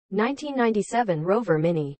1997 Rover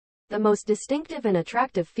Mini. The most distinctive and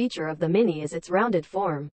attractive feature of the Mini is its rounded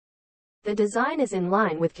form. The design is in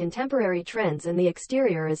line with contemporary trends and the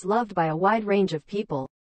exterior is loved by a wide range of people.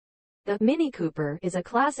 The Mini Cooper is a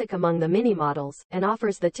classic among the Mini models, and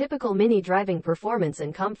offers the typical Mini driving performance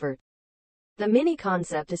and comfort. The Mini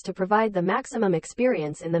concept is to provide the maximum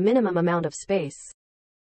experience in the minimum amount of space.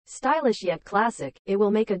 Stylish yet classic, it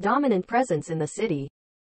will make a dominant presence in the city.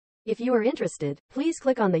 If you are interested, please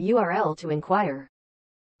click on the URL to inquire.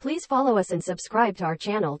 Please follow us and subscribe to our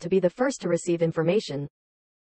channel to be the first to receive information.